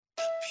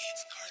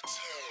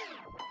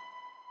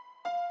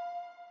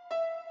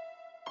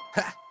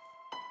Ha.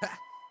 Ha.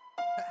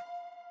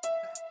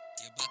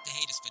 Yeah, but the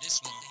haters for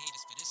this one.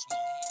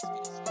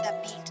 The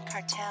Beat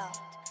Cartel.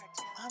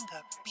 On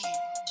the beach.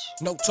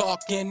 No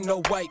talking,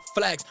 no white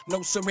flags,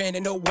 no surrender,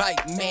 no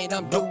white man.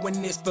 I'm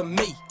doing this for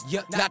me,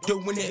 not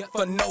doing it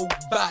for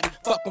nobody.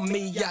 Fuck with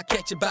me, I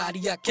catch your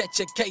body, I catch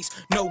your case.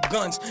 No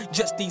guns,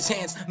 just these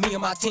hands. Me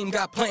and my team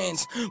got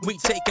plans. We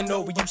taking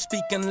over, you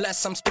speaking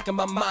less. I'm speaking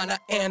my mind, I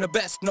am the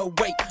best. No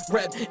wait,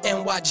 Reb,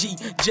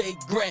 NYG, J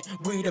Grant,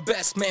 we the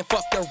best, man.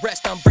 Fuck the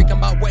rest. I'm breaking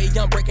my way,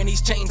 I'm breaking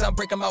these chains, I'm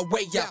breaking my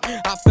way out.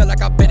 I feel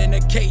like I've been in a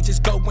cage, it's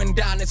going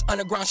down. It's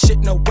underground shit,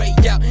 no way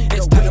out.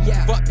 It's time to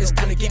move up, it's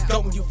time to keep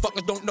going. You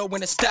fuckers don't know when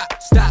to stop.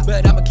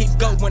 But I'ma keep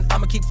going,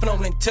 I'ma keep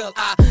flowing until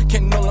I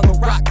can no longer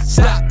rock.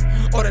 Stop,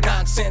 all the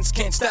nonsense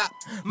can't stop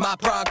my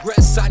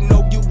progress. I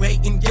know you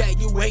hating, yeah,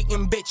 you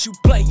hating, bitch, you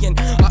playing.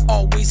 I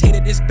always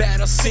hated this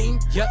battle scene,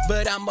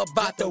 but I'm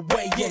about to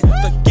weigh in.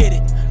 Forget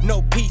it,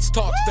 no peace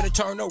talks, better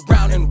turn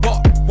around and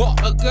walk.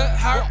 A good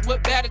heart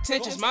with bad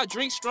intentions, my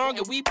drink strong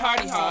and we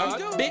party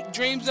hard. Big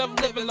dreams of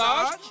living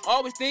large,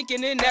 always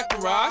thinking in that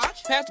garage.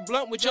 Pass the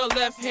blunt with your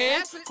left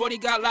hand, 40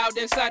 got loud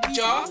inside the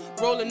jar.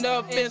 Rolling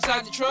up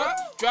inside the truck,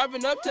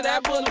 driving up to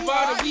that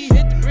boulevard and we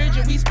hit the bridge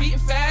and we speeding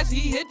fast.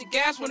 He hit the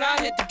gas when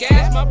I hit the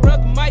gas. My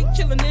brother Mike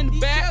chilling in the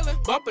back,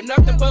 bumping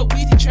nothing but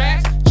Weezy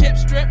tracks. Chip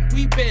strip,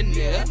 we been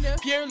there.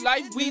 Pure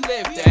life, we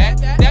live that.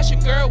 That's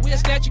your girl, we'll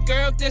snatch your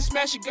girl, then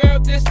smash your girl,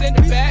 this in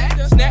the back.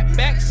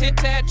 Snapbacks, hit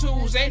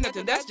tattoos, ain't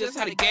nothing, that's just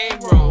how the game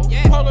roll.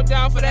 Polo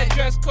down for that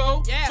dress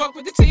code, fuck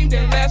with the team,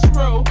 then let's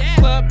roll.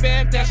 Club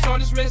band that's on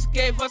his wrist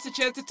gave us a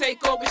chance to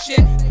take over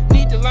shit.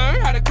 Need to learn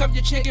how to cover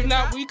your chick, if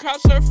not we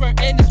crowd surfer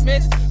in this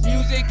mist.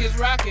 Music is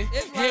rocking,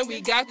 and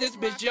we got this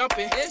bitch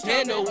jumping.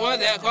 And the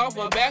ones that call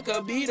for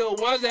backup be the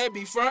ones that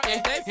be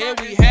frontin'. And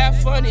we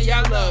have fun and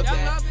y'all love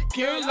that.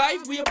 Pure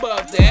life, we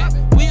above that.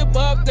 We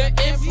above the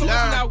influence,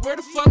 now where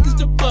the fuck is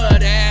the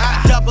bud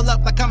at? I double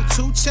up like I'm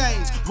 2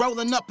 Chainz,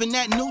 rolling up in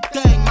that new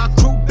thing. My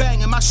crew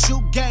bang and my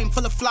shoe game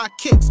full of fly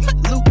kicks.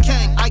 Luke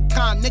Kang,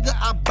 icon, nigga,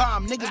 I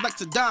bomb. Niggas like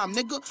Saddam,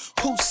 nigga.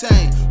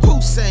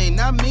 Hussein,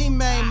 not me,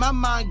 man. My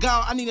mind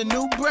gone, I need a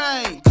new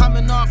brain.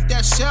 Coming off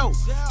that shelf,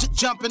 just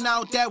jumping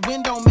out that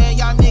window, man.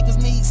 Y'all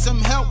niggas need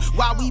some help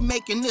while we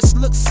making this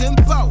look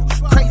simple.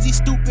 Crazy,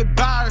 stupid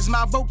bars,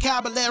 my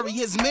vocabulary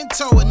is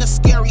mental. And it's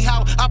scary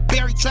how I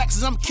bury tracks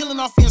as I'm killing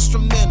off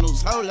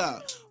instrumentals. Hold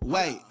up,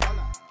 wait.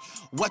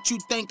 What you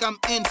think I'm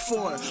in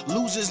for?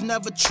 Losers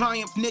never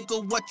triumph,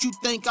 nigga. What you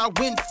think I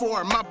win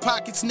for? My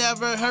pockets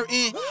never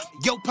hurting.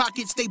 Your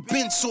pockets, they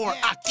been sore.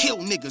 I kill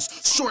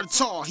niggas, short or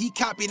tall. He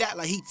copied that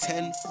like he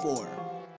 10-4.